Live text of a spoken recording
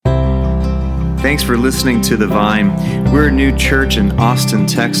Thanks for listening to The Vine. We're a new church in Austin,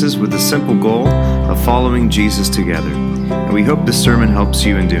 Texas, with the simple goal of following Jesus together. And we hope this sermon helps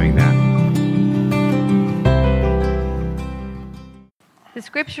you in doing that. The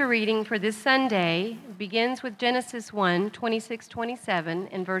scripture reading for this Sunday begins with Genesis 1:26-27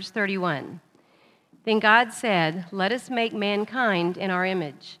 and verse 31. Then God said, "Let us make mankind in our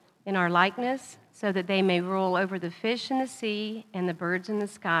image, in our likeness, so that they may rule over the fish in the sea and the birds in the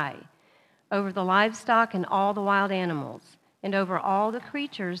sky, over the livestock and all the wild animals, and over all the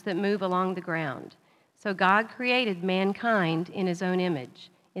creatures that move along the ground." So God created mankind in his own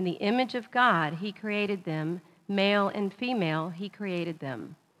image. In the image of God he created them, male and female he created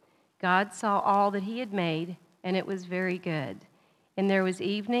them. God saw all that he had made, and it was very good. And there was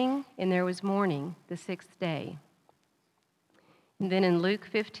evening, and there was morning, the sixth day. And then in Luke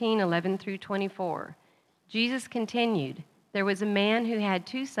 15:11-24, Jesus continued, "There was a man who had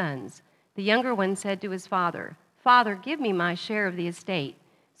 2 sons. The younger one said to his father, 'Father, give me my share of the estate.'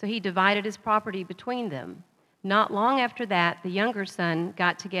 So he divided his property between them. Not long after that, the younger son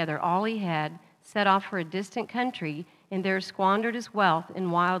got together all he had, set off for a distant country, and there squandered his wealth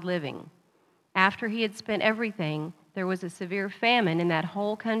in wild living. After he had spent everything, there was a severe famine in that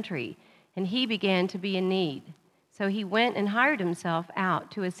whole country, and he began to be in need. So he went and hired himself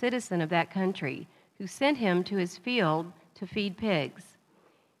out to a citizen of that country, who sent him to his field to feed pigs.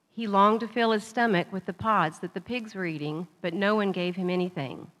 He longed to fill his stomach with the pods that the pigs were eating, but no one gave him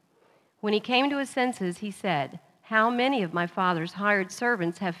anything. When he came to his senses, he said, 'How many of my father's hired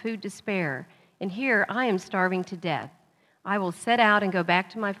servants have food to spare, and here I am starving to death. I will set out and go back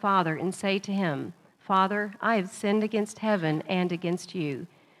to my father and say to him, Father, I have sinned against heaven and against you.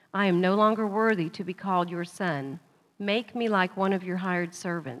 I am no longer worthy to be called your son. Make me like one of your hired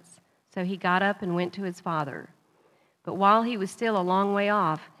servants.' So he got up and went to his father. But while he was still a long way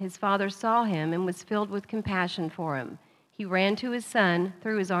off, his father saw him and was filled with compassion for him. He ran to his son,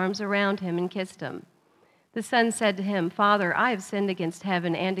 threw his arms around him, and kissed him. The son said to him, 'Father, I have sinned against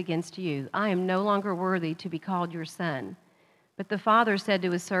heaven and against you. I am no longer worthy to be called your son.' But the father said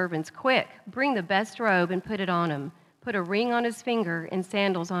to his servants, 'Quick, bring the best robe and put it on him. Put a ring on his finger and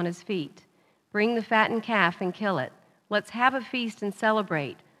sandals on his feet. Bring the fattened calf and kill it. Let's have a feast and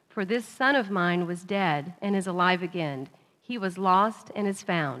celebrate. For this son of mine was dead and is alive again. He was lost and is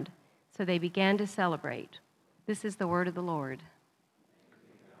found.' So they began to celebrate." This is the word of the Lord.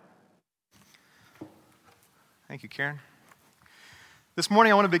 Thank you, Karen. This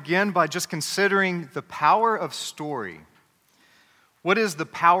morning I want to begin by just considering the power of story. What is the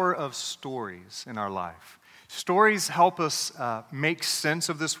power of stories in our life? Stories help us make sense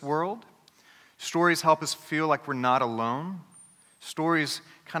of this world. Stories help us feel like we're not alone. Stories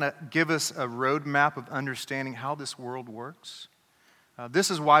kind of give us a roadmap of understanding how this world works. This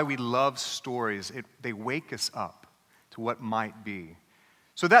is why we love stories. They wake us up to what might be.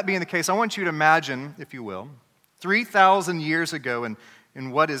 So that being the case, I want you to imagine, if you will, 3,000 years ago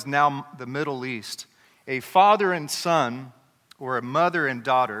in what is now the Middle East, a father and son, or a mother and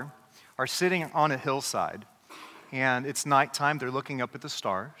daughter, are sitting on a hillside, and it's nighttime. They're looking up at the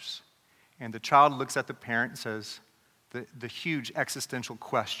stars, and the child looks at the parent and says the huge existential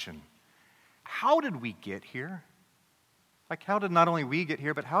question, how did we get here? Like, how did not only we get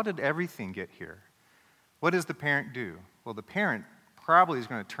here, but how did everything get here? What does the parent do? Well, the parent probably is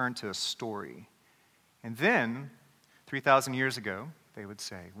going to turn to a story. And then, 3,000 years ago, they would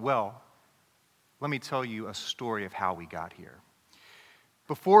say, well, let me tell you a story of how we got here.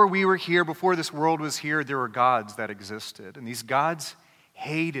 Before we were here, before this world was here, there were gods that existed. And these gods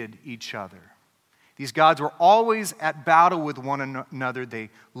hated each other. These gods were always at battle with one another.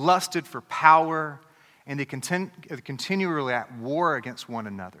 They lusted for power, and they continually at war against one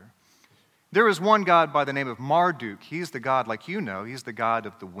another. There was one god by the name of Marduk. He's the god, like you know, he's the god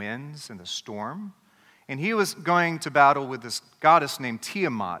of the winds and the storm. And he was going to battle with this goddess named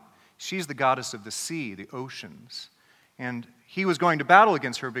Tiamat. She's the goddess of the sea, the oceans. And he was going to battle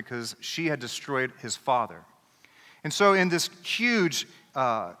against her because she had destroyed his father. And so in this huge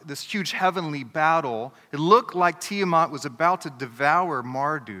heavenly battle, it looked like Tiamat was about to devour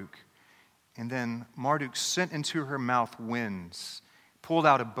Marduk. And then Marduk sent into her mouth winds, pulled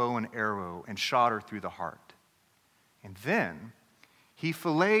out a bow and arrow, and shot her through the heart. And then he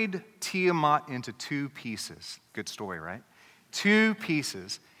filleted Tiamat into 2 pieces. Good story, right? 2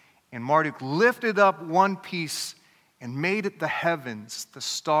 pieces. And Marduk lifted up one piece and made it the heavens, the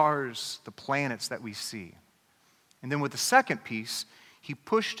stars, the planets that we see. And then with the second piece, he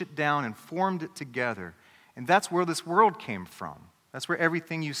pushed it down and formed it together. And that's where this world came from. That's where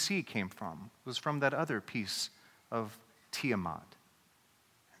everything you see came from. It was from that other piece of Tiamat.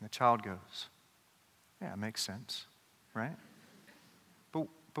 And the child goes, Yeah, it makes sense, right?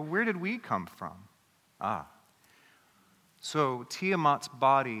 But where did we come from? So Tiamat's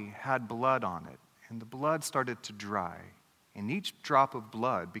body had blood on it, and the blood started to dry, and each drop of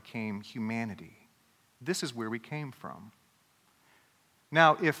blood became humanity. This is where we came from.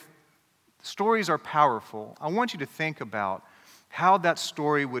 Now, if stories are powerful, I want you to think about how that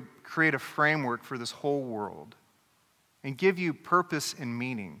story would create a framework for this whole world and give you purpose and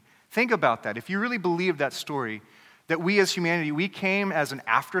meaning. Think about that. If you really believe that story, that we as humanity, we came as an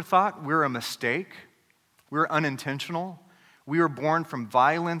afterthought, we're a mistake, we're unintentional, we were born from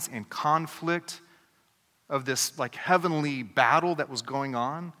violence and conflict of this like heavenly battle that was going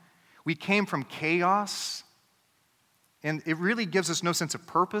on. We came from chaos, and it really gives us no sense of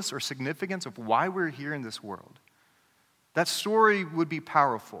purpose or significance of why we're here in this world. That story would be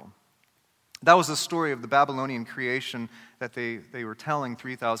powerful. That was the story of the Babylonian creation that they were telling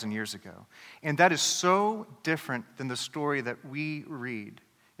 3,000 years ago. And that is so different than the story that we read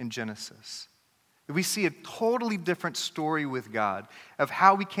in Genesis. We see a totally different story with God of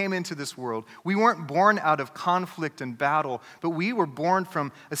how we came into this world. We weren't born out of conflict and battle, but we were born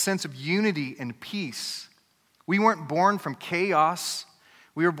from a sense of unity and peace. We weren't born from chaos.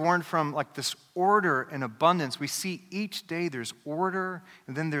 We were born from like this order and abundance. We see each day there's order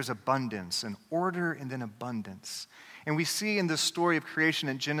and then there's abundance, and order and then abundance. And we see in this story of creation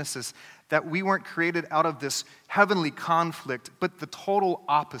in Genesis that we weren't created out of this heavenly conflict, but the total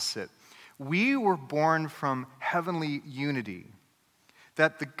opposite. We were born from heavenly unity.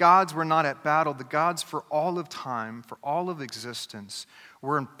 That the gods were not at battle. The gods for all of time, for all of existence,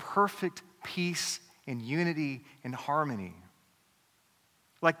 were in perfect peace and unity and harmony.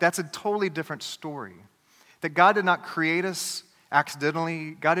 Like, that's a totally different story. That God did not create us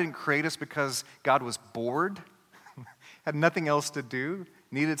accidentally. God didn't create us because God was bored, had nothing else to do,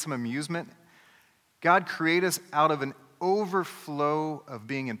 needed some amusement. God created us out of an overflow of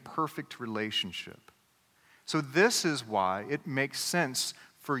being in perfect relationship. So this is why it makes sense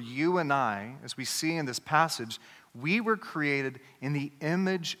for you and I, as we see in this passage, we were created in the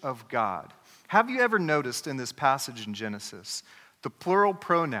image of God. Have you ever noticed in this passage in Genesis, the plural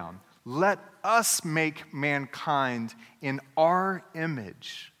pronoun, let us make mankind in our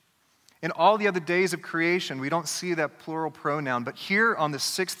image? In all the other days of creation, we don't see that plural pronoun, but here on the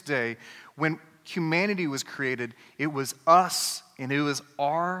sixth day, when humanity was created, it was us and it was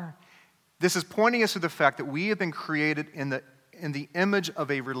our. This is pointing us to the fact that we have been created in the image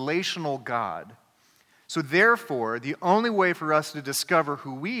of a relational God. So therefore, the only way for us to discover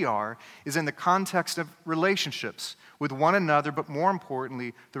who we are is in the context of relationships with one another, but more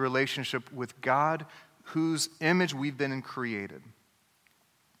importantly, the relationship with God, whose image we've been created.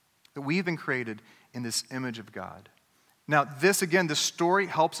 That we've been created in this image of God. Now, this story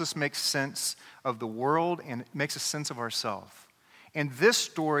helps us make sense of the world and it makes a sense of ourselves. And this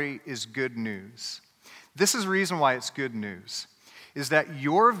story is good news. This is the reason why it's good news, is that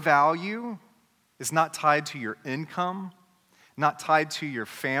your value is not tied to your income, not tied to your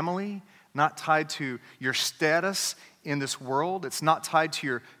family, not tied to your status in this world. It's not tied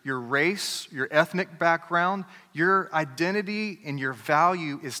to your race, your ethnic background. Your identity and your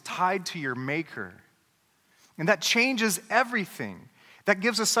value is tied to your Maker. And that changes everything. That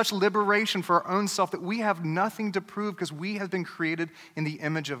gives us such liberation for our own self that we have nothing to prove because we have been created in the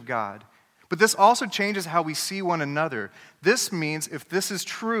image of God. But this also changes how we see one another. This means if this is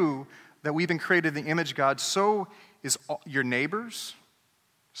true, that we've been created in the image of God, so is your neighbors,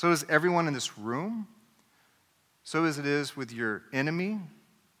 so is everyone in this room, so as it is with your enemy,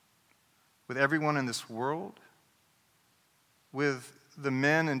 with everyone in this world, with the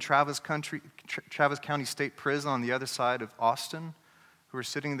men in Travis County State Prison on the other side of Austin who are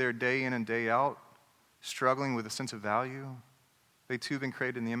sitting there day in and day out, struggling with a sense of value. They too have been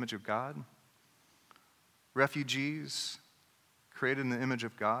created in the image of God. Refugees, created in the image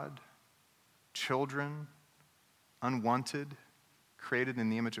of God. Children, unwanted, created in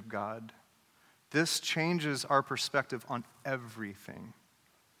the image of God. This changes our perspective on everything.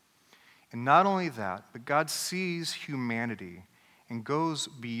 And not only that, but God sees humanity and goes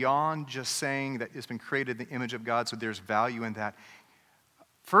beyond just saying that it's been created in the image of God, so there's value in that.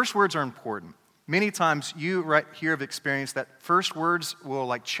 First words are important. Many times you right here have experienced that first words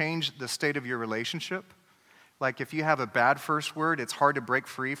will change the state of your relationship. Like if you have a bad first word, it's hard to break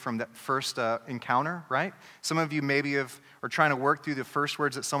free from that first encounter, right? Some of you maybe are trying to work through the first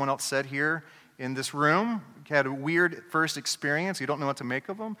words that someone else said here in this room. You had a weird first experience. You don't know what to make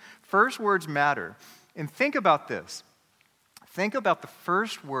of them. First words matter. And think about this. Think about the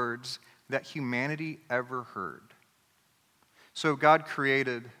first words that humanity ever heard. So God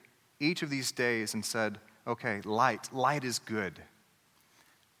created each of these days and said, okay, light is good.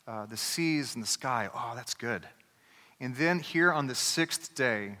 The seas and the sky, oh, that's good. And then here on the sixth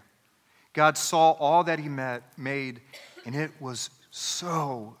day, God saw all that he made, and it was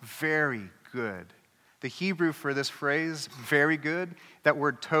so very good. The Hebrew for this phrase, very good, that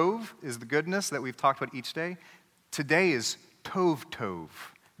word tov is the goodness that we've talked about each day. Today is tov,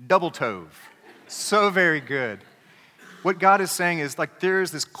 double tov. So very good. What God is saying is like there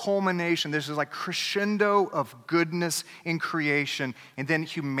is this culmination, there's this like crescendo of goodness in creation, and then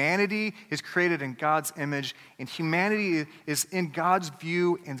humanity is created in God's image, and humanity is in God's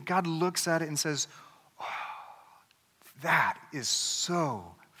view, and God looks at it and says, oh, that is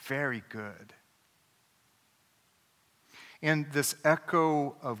so very good. And this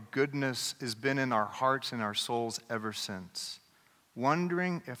echo of goodness has been in our hearts and our souls ever since,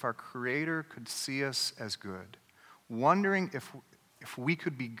 wondering if our Creator could see us as good. Wondering if we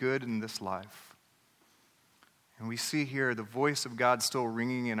could be good in this life. And we see here the voice of God still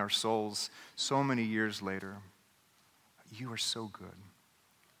ringing in our souls so many years later. You are so good.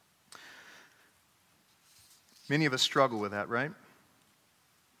 Many of us struggle with that, right?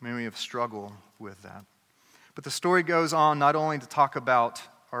 Many of us struggle with that. But the story goes on not only to talk about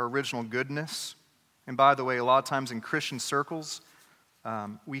our original goodness, and by the way, a lot of times in Christian circles,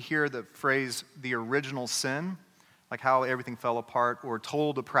 we hear the phrase, the original sin, like how everything fell apart, or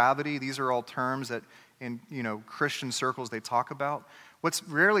total depravity. These are all terms that in Christian circles they talk about. What's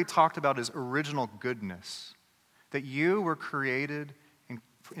rarely talked about is original goodness, that you were created and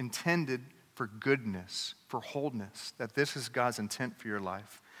intended for goodness, for wholeness, that this is God's intent for your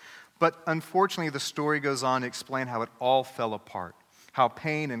life. But unfortunately, the story goes on to explain how it all fell apart, how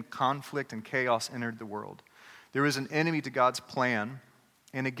pain and conflict and chaos entered the world. There is an enemy to God's plan,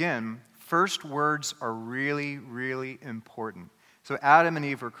 and again, first words are really, really important. So Adam and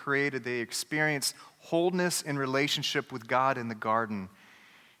Eve were created. They experienced wholeness in relationship with God in the garden.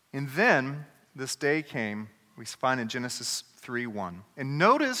 And then this day came, we find in Genesis 3:1. And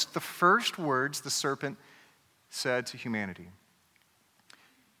notice the first words the serpent said to humanity.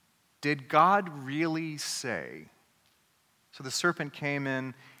 Did God really say? So the serpent came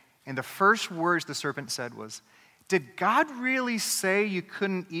in, and the first words the serpent said was, did God really say you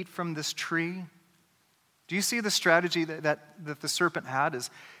couldn't eat from this tree? Do you see the strategy that the serpent had?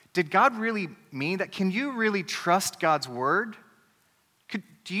 Did God really mean that? Can you really trust God's word?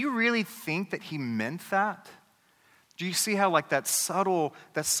 Do you really think that he meant that? Do you see how like that subtle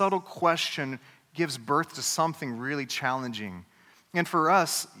question gives birth to something really challenging? And for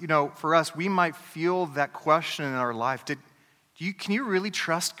us, we might feel that question in our life. Can you really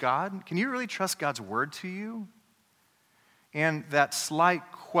trust God? Can you really trust God's word to you? And that slight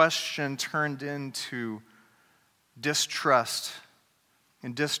question turned into distrust,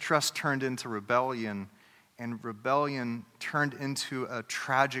 and distrust turned into rebellion, and rebellion turned into a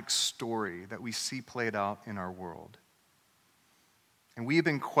tragic story that we see played out in our world. And we've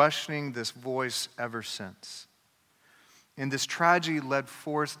been questioning this voice ever since. And this tragedy led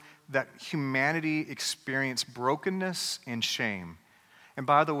forth that humanity experienced brokenness and shame. And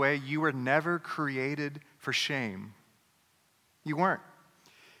by the way, you were never created for shame. You weren't.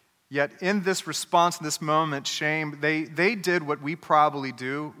 Yet in this response, in this moment, shame, they did what we probably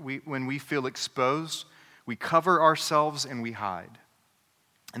do when we feel exposed. We cover ourselves and we hide.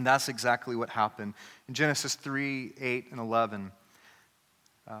 And that's exactly what happened. In Genesis 3:8 and 11,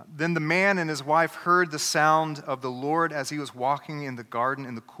 then the man and his wife heard the sound of the Lord as he was walking in the garden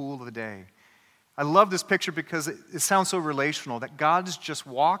in the cool of the day. I love this picture because it sounds so relational, that God's just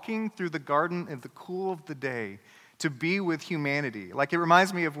walking through the garden in the cool of the day to be with humanity. Like it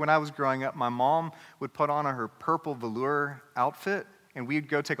reminds me of when I was growing up, my mom would put on her purple velour outfit and we'd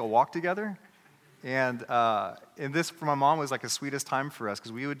go take a walk together. And this for my mom was like the sweetest time for us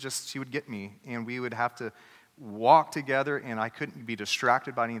because she would get me and we would have to walk together and I couldn't be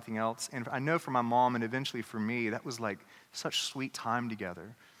distracted by anything else. And I know for my mom and eventually for me, that was like such sweet time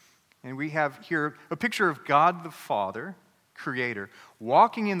together. And we have here a picture of God the Father, Creator,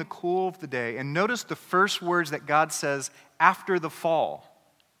 walking in the cool of the day. And notice the first words that God says after the fall.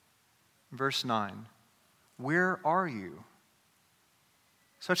 Verse 9, where are you?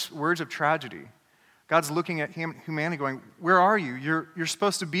 Such words of tragedy. God's looking at humanity going, where are you? You're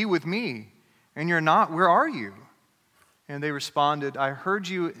supposed to be with me, and you're not. Where are you? And they responded, I heard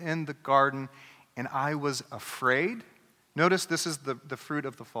you in the garden, and I was afraid. Notice this is the fruit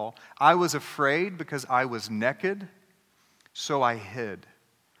of the fall. I was afraid because I was naked, so I hid.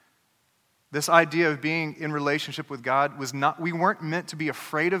 This idea of being in relationship with God was not, we weren't meant to be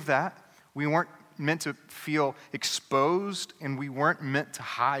afraid of that. We weren't meant to feel exposed, and we weren't meant to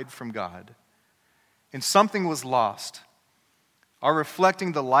hide from God. And something was lost. Our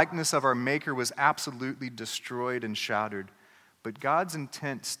reflecting the likeness of our Maker was absolutely destroyed and shattered, but God's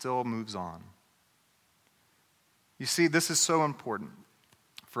intent still moves on. You see, this is so important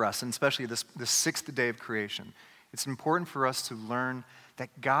for us, and especially this sixth day of creation. It's important for us to learn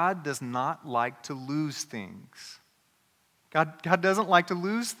that God does not like to lose things. God doesn't like to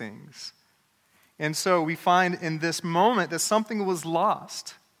lose things. And so we find in this moment that something was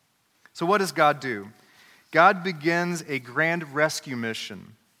lost. So what does God do? God begins a grand rescue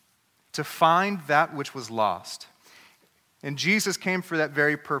mission to find that which was lost. And Jesus came for that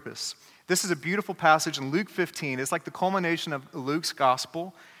very purpose. This is a beautiful passage in Luke 15. It's like the culmination of Luke's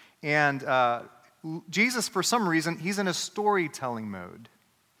gospel. And Jesus, for some reason, he's in a storytelling mode.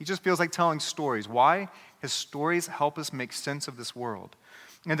 He just feels like telling stories. Why? His stories help us make sense of this world.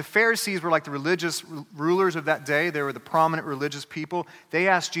 And the Pharisees were like the religious rulers of that day. They were the prominent religious people. They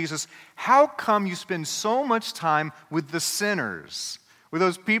asked Jesus, how come you spend so much time with the sinners? With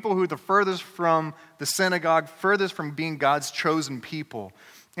those people who are the furthest from the synagogue, furthest from being God's chosen people.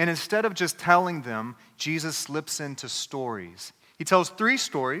 And instead of just telling them, Jesus slips into stories. He tells 3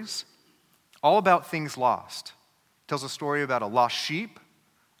 stories, all about things lost. He tells a story about a lost sheep,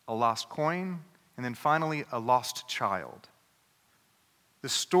 a lost coin, and then finally a lost child. The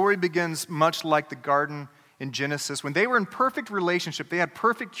story begins much like the garden in Genesis. When they were in perfect relationship, they had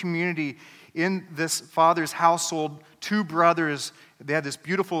perfect community in this father's household, 2 brothers, they had this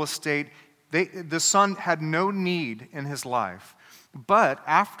beautiful estate. The son had no need in his life. But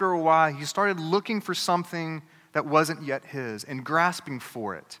after a while, he started looking for something that wasn't yet his and grasping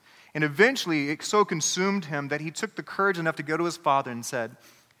for it. And eventually, it so consumed him that he took the courage enough to go to his father and said,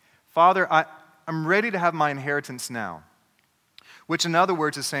 Father, I'm ready to have my inheritance now. Which in other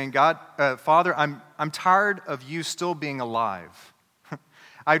words is saying, Father, I'm tired of you still being alive.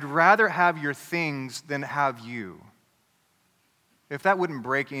 I'd rather have your things than have you. If that wouldn't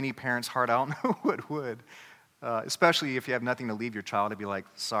break any parent's heart, I don't know what would. Especially if you have nothing to leave your child, to be like,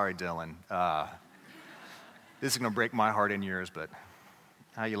 sorry, Dylan. This is going to break my heart and yours, but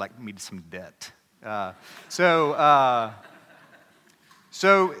how you like me to some debt. So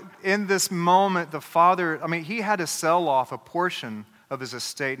in this moment, the father, he had to sell off a portion of his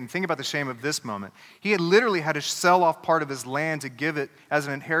estate. And think about the shame of this moment. He had literally had to sell off part of his land to give it as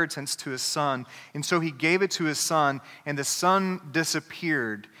an inheritance to his son. And so he gave it to his son, and the son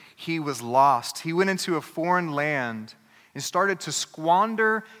disappeared. He was lost. He went into a foreign land and started to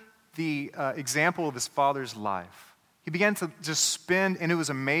squander the example of his father's life. He began to just spend, and it was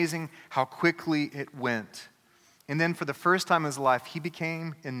amazing how quickly it went. And then for the first time in his life, he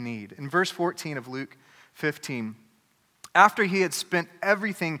became in need. In verse 14 of Luke 15, after he had spent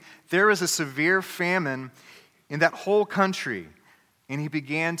everything, there was a severe famine in that whole country, and he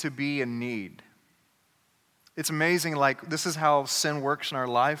began to be in need. It's amazing, this is how sin works in our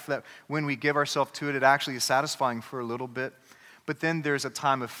life, that when we give ourselves to it, it actually is satisfying for a little bit. But then there's a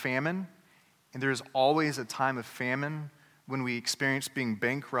time of famine, and there's always a time of famine when we experience being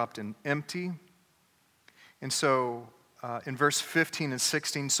bankrupt and empty. And so, in verse 15 and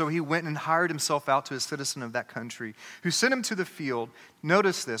 16, so he went and hired himself out to a citizen of that country, who sent him to the field.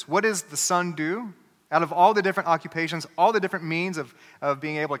 Notice this. What does the son do? Out of all the different occupations, all the different means of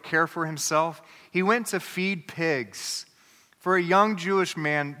being able to care for himself, he went to feed pigs. For a young Jewish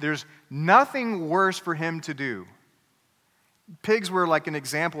man, there's nothing worse for him to do. Pigs were like an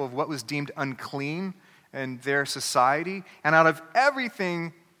example of what was deemed unclean in their society. And out of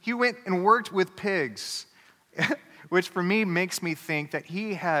everything, he went and worked with pigs. Which for me makes me think that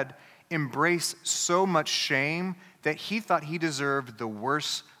he had embraced so much shame that he thought he deserved the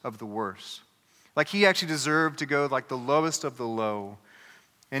worst of the worst. Like he actually deserved to go like the lowest of the low.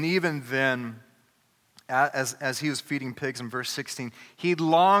 And even then, as he was feeding pigs in verse 16, he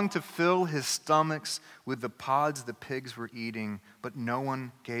longed to fill his stomachs with the pods the pigs were eating, but no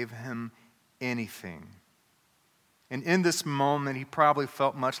one gave him anything. And in this moment, he probably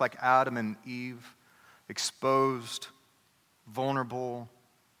felt much like Adam and Eve, exposed, vulnerable,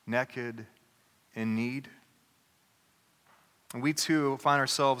 naked, in need. And we too find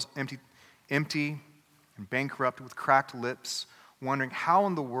ourselves empty and bankrupt with cracked lips, wondering how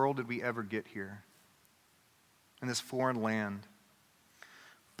in the world did we ever get here in this foreign land?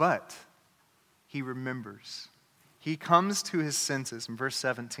 But he remembers. He comes to his senses in verse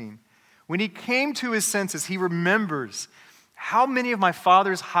 17. When he came to his senses, he remembers, how many of my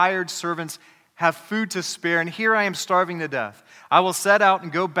father's hired servants have food to spare, and here I am starving to death. I will set out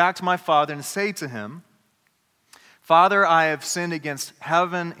and go back to my father and say to him, Father, I have sinned against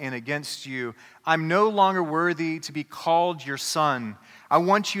heaven and against you. I'm no longer worthy to be called your son. I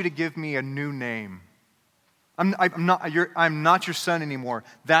want you to give me a new name. I'm not your son anymore.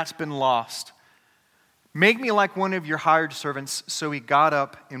 That's been lost. Make me like one of your hired servants. So he got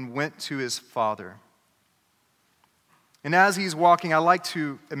up and went to his father. And as he's walking, I like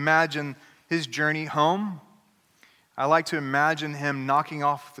to imagine his journey home. I like to imagine him knocking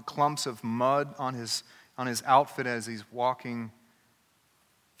off the clumps of mud on his outfit as he's walking,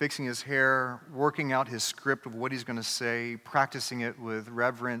 fixing his hair, working out his script of what he's going to say, practicing it with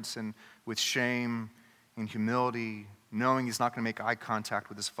reverence and with shame and humility, knowing he's not going to make eye contact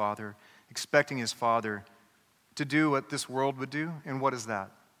with his father, expecting his father to do what this world would do. And what is that?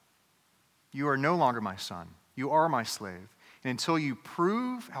 You are no longer my son. You are my slave. And until you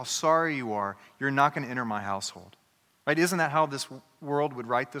prove how sorry you are, you're not going to enter my household. Right? Isn't that how this world would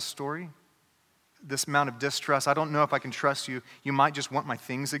write this story? This amount of distrust. I don't know if I can trust you. You might just want my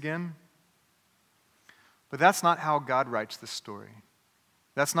things again. But that's not how God writes this story.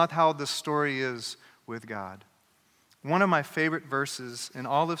 That's not how this story is with God. One of my favorite verses in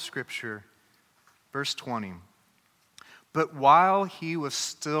all of Scripture, verse 20. But while he was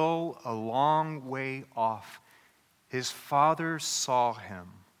still a long way off, his father saw him.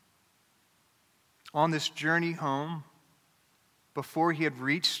 On this journey home, before he had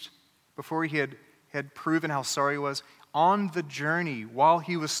proven how sorry he was, on the journey, while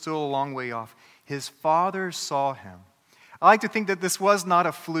he was still a long way off, his father saw him. I like to think that this was not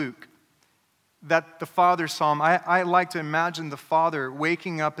a fluke, that the father saw him. I like to imagine the father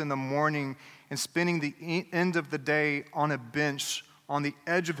waking up in the morning and spending the end of the day on a bench on the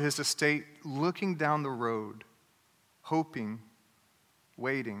edge of his estate, looking down the road, hoping,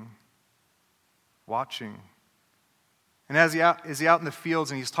 waiting, watching. And as he's out in the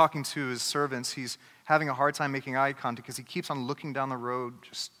fields and he's talking to his servants, he's having a hard time making eye contact because he keeps on looking down the road,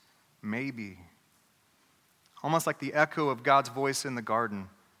 just maybe. Almost like the echo of God's voice in the garden.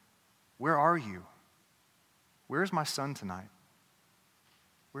 Where are you? Where's my son tonight?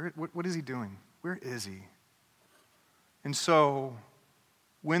 What is he doing? Where is he? And so,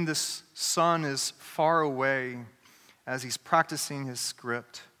 when this son is far away, as he's practicing his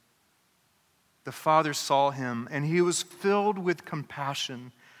script, the father saw him, and he was filled with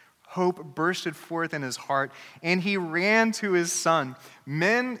compassion. Hope bursted forth in his heart, and he ran to his son.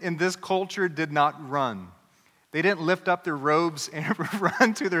 Men in this culture did not run. They didn't lift up their robes and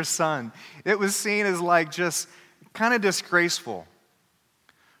run to their son. It was seen as like just kind of disgraceful.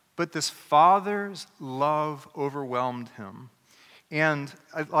 But this father's love overwhelmed him. And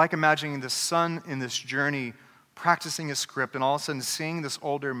I like imagining the son in this journey practicing his script and all of a sudden seeing this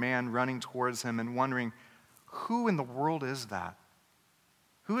older man running towards him and wondering, who in the world is that?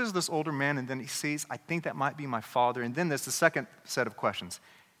 Who is this older man? And then he sees, I think that might be my father. And then there's the second set of questions.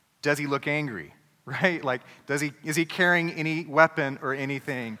 Does he look angry? Right? Like, is he carrying any weapon or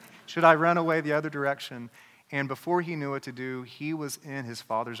anything? Should I run away the other direction? And before he knew what to do, he was in his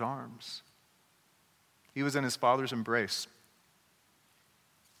father's arms. He was in his father's embrace.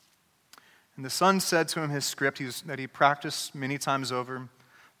 And the son said to him his script that he practiced many times over.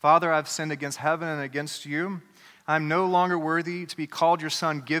 Father, I've sinned against heaven and against you. I'm no longer worthy to be called your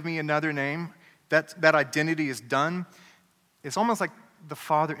son. Give me another name. That identity is done. It's almost like the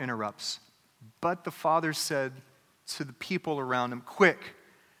father interrupts. But the father said to the people around him, quick,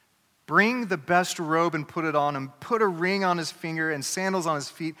 bring the best robe and put it on him. Put a ring on his finger and sandals on his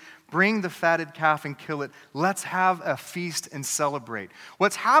feet. Bring the fatted calf and kill it. Let's have a feast and celebrate.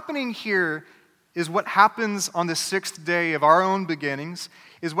 What's happening here is what happens on the sixth day of our own beginnings,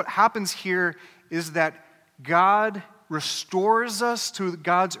 is what happens here is that God restores us to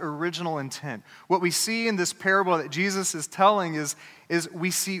God's original intent. What we see in this parable that Jesus is telling is we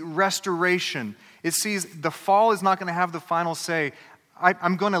see restoration. It sees the fall is not going to have the final say.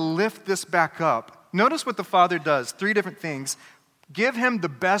 I'm going to lift this back up. Notice what the father does. 3 different things. Give him the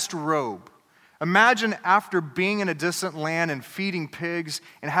best robe. Imagine after being in a distant land and feeding pigs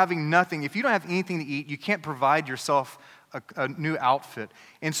and having nothing. If you don't have anything to eat, you can't provide yourself a new outfit.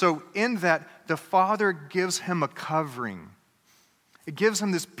 And so in that, the father gives him a covering. It gives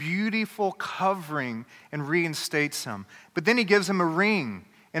him this beautiful covering and reinstates him. But then he gives him a ring.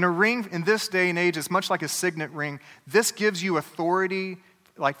 And a ring in this day and age is much like a signet ring. This gives you authority,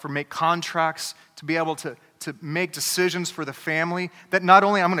 like for make contracts, to be able to make decisions for the family. That not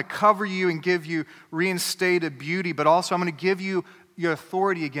only I'm going to cover you and give you reinstated beauty, but also I'm going to give you your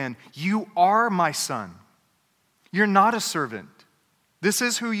authority again. You are my son. You're not a servant. This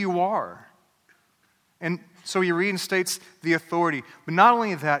is who you are. And so he reinstates the authority. But not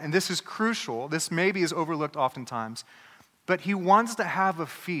only that, and this is crucial, this maybe is overlooked oftentimes, but he wants to have a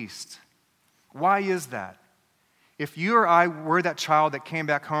feast. Why is that? If you or I were that child that came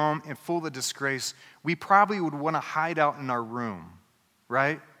back home and full of disgrace, we probably would want to hide out in our room,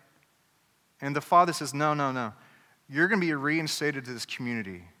 right? And the father says, no. You're going to be reinstated to this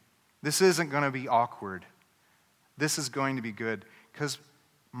community. This isn't going to be awkward. This is going to be good because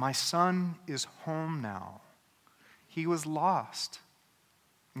my son is home now. He was lost.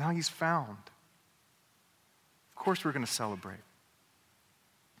 Now he's found. Of course we're going to celebrate.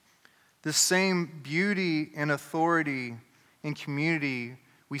 This same beauty and authority in community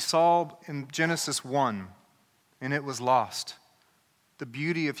we saw in Genesis 1, and it was lost. The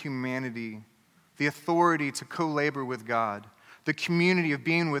beauty of humanity, the authority to co-labor with God, the community of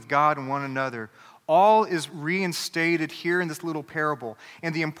being with God and one another, all is reinstated here in this little parable.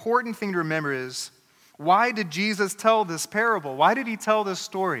 And the important thing to remember is, why did Jesus tell this parable? Why did he tell this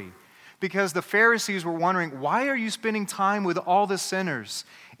story? Because the Pharisees were wondering, why are you spending time with all the sinners?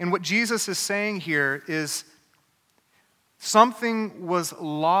 And what Jesus is saying here is, something was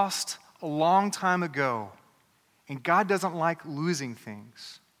lost a long time ago, and God doesn't like losing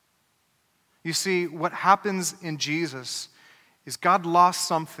things. You see, what happens in Jesus is God lost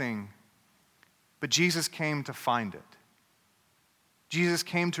something, but Jesus came to find it. Jesus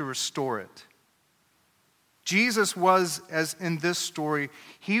came to restore it. Jesus was, as in this story,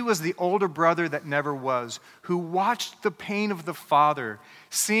 he was the older brother that never was, who watched the pain of the father,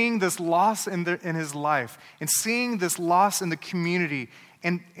 seeing this loss in his life, and seeing this loss in the community.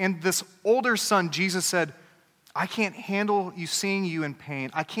 And this older son, Jesus said, I can't handle seeing you in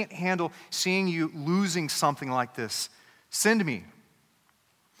pain. I can't handle seeing you losing something like this. Send me.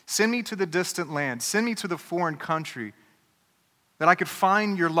 Send me to the distant land. Send me to the foreign country that I could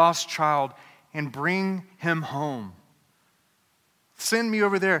find your lost child and bring him home. Send me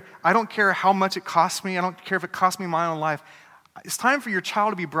over there. I don't care how much it costs me. I don't care if it costs me my own life. It's time for your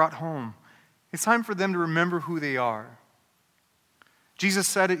child to be brought home. It's time for them to remember who they are. Jesus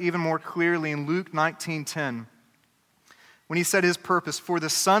said it even more clearly in Luke 19:10 when he said his purpose, for the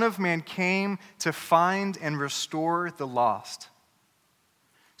Son of Man came to find and restore the lost.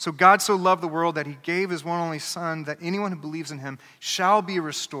 So God so loved the world that he gave his one only Son, that anyone who believes in him shall be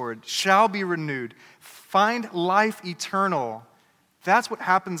restored, shall be renewed, find life eternal. That's what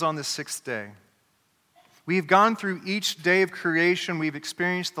happens on the sixth day. We've gone through each day of creation. We've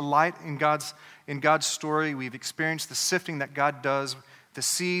experienced the light in God's story. We've experienced the sifting that God does, the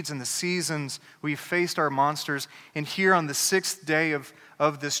seeds and the seasons. We've faced our monsters. And here on the sixth day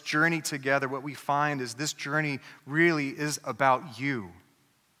of this journey together, what we find is this journey really is about you.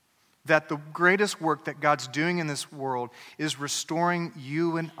 That the greatest work that God's doing in this world is restoring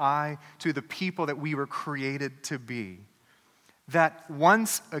you and I to the people that we were created to be. That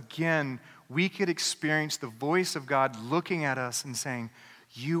once again, we could experience the voice of God looking at us and saying,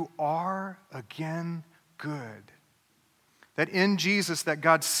 you are again good. That in Jesus, that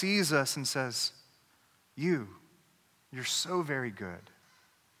God sees us and says, you're so very good.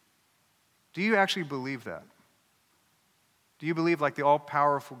 Do you actually believe that? Do you believe like the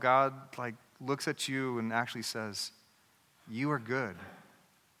all-powerful God like looks at you and actually says, you are good?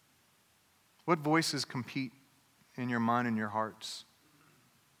 What voices compete in your mind and your hearts?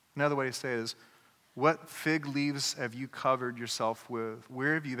 Another way to say it is, what fig leaves have you covered yourself with?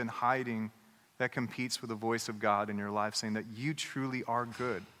 Where have you been hiding that competes with the voice of God in your life saying that you truly are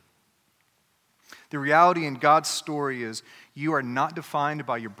good? The reality in God's story is you are not defined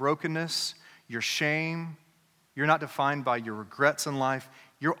by your brokenness, your shame. You're not defined by your regrets in life.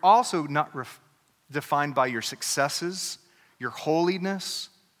 You're also not defined by your successes, your holiness.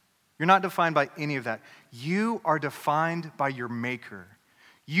 You're not defined by any of that. You are defined by your Maker.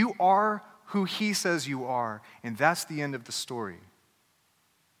 You are who he says you are, and that's the end of the story.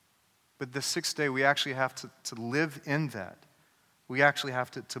 But the sixth day, we actually have to live in that. We actually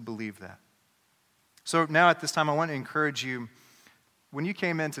have to believe that. So now at this time, I want to encourage you, when you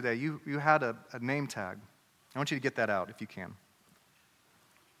came in today, you had a name tag. I want you to get that out if you can.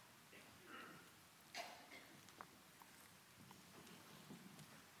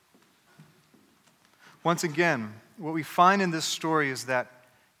 Once again, what we find in this story is that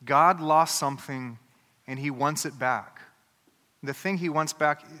God lost something and he wants it back. The thing he wants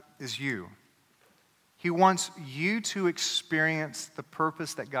back is you. He wants you to experience the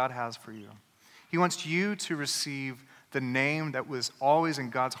purpose that God has for you. He wants you to receive the name that was always in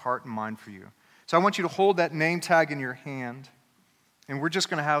God's heart and mind for you. So I want you to hold that name tag in your hand, and we're just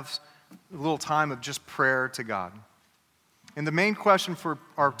going to have a little time of just prayer to God. And the main question for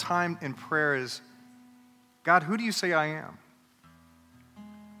our time in prayer is, God, who do you say I am?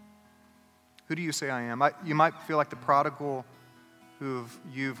 Who do you say I am? You might feel like the prodigal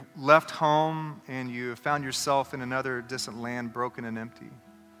you've left home and you have found yourself in another distant land, broken and empty.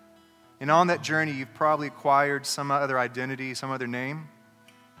 And on that journey, you've probably acquired some other identity, some other name.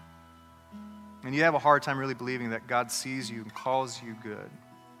 And you have a hard time really believing that God sees you and calls you good.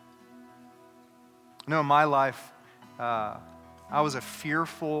 I know in my life, I was a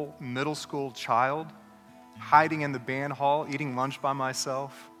fearful middle school child, hiding in the band hall, eating lunch by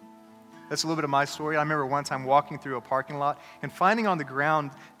myself. That's a little bit of my story. I remember one time walking through a parking lot and finding on the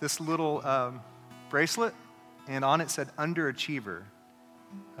ground this little bracelet, and on it said underachiever.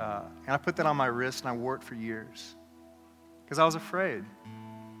 And I put that on my wrist and I wore it for years because I was afraid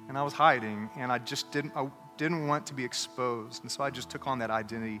and I was hiding and I just didn't want to be exposed. And so I just took on that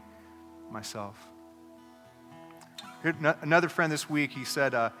identity myself. Another friend this week, he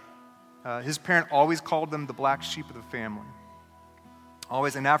said his parent always called them the black sheep of the family.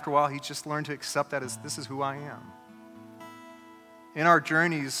 Always, and after a while, he just learned to accept that as this is who I am. In our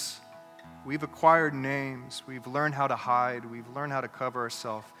journeys, we've acquired names. We've learned how to hide. We've learned how to cover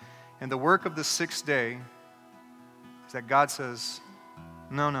ourselves. And the work of the sixth day is that God says,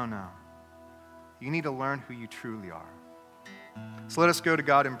 no. You need to learn who you truly are. So let us go to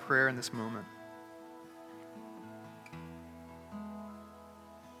God in prayer in this moment.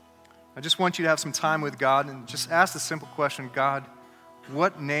 I just want you to have some time with God and just ask the simple question, God,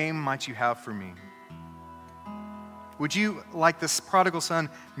 what name might you have for me? Would you, like this prodigal son,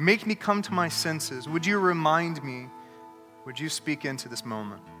 make me come to my senses? Would you remind me? Would you speak into this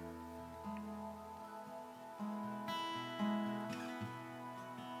moment?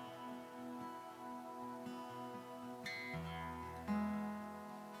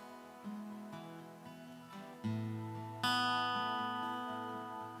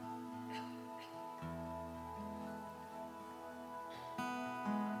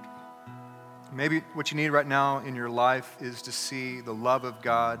 Maybe what you need right now in your life is to see the love of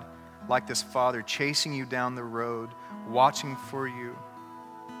God like this Father chasing you down the road, watching for you,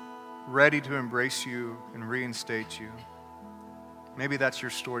 ready to embrace you and reinstate you. Maybe that's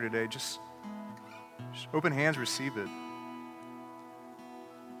your story today. Just open hands, receive it.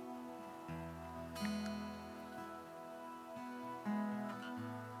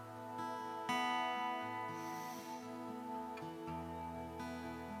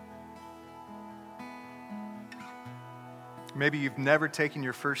 Maybe you've never taken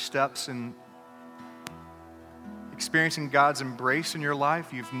your first steps in experiencing God's embrace in your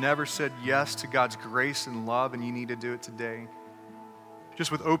life. You've never said yes to God's grace and love, and you need to do it today.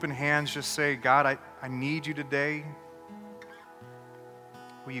 Just with open hands, just say, God, I need you today.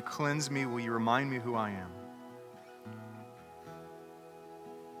 Will you cleanse me? Will you remind me who I am?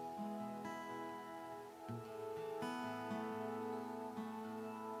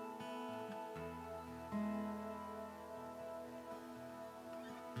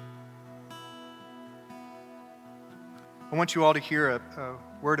 I want you all to hear a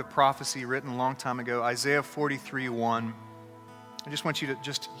word of prophecy written a long time ago, Isaiah 43:1. I just want you to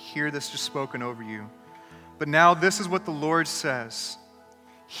just hear this just spoken over you. But now this is what the Lord says.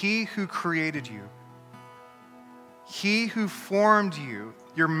 He who created you, he who formed you,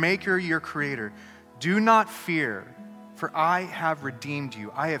 your maker, your creator, do not fear, for I have redeemed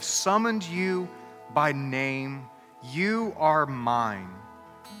you. I have summoned you by name. You are mine.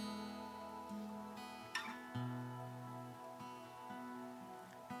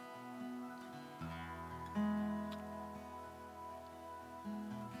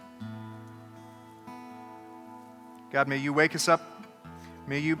 God, may you wake us up.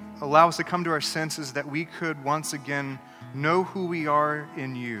 May you allow us to come to our senses that we could once again know who we are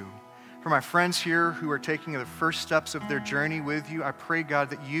in you. For my friends here who are taking the first steps of their journey with you, I pray, God,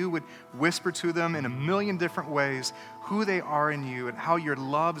 that you would whisper to them in a million different ways who they are in you and how your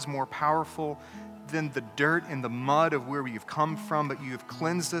love is more powerful than the dirt and the mud of where we've come from, but you have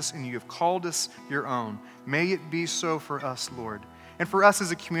cleansed us and you have called us your own. May it be so for us, Lord. And for us as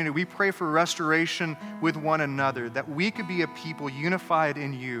a community, we pray for restoration with one another, that we could be a people unified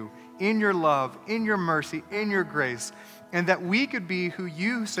in you, in your love, in your mercy, in your grace, and that we could be who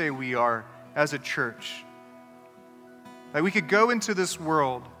you say we are as a church. That we could go into this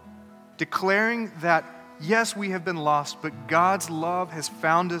world declaring that, yes, we have been lost, but God's love has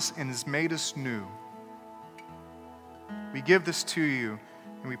found us and has made us new. We give this to you,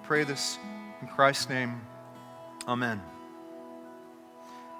 and we pray this in Christ's name. Amen.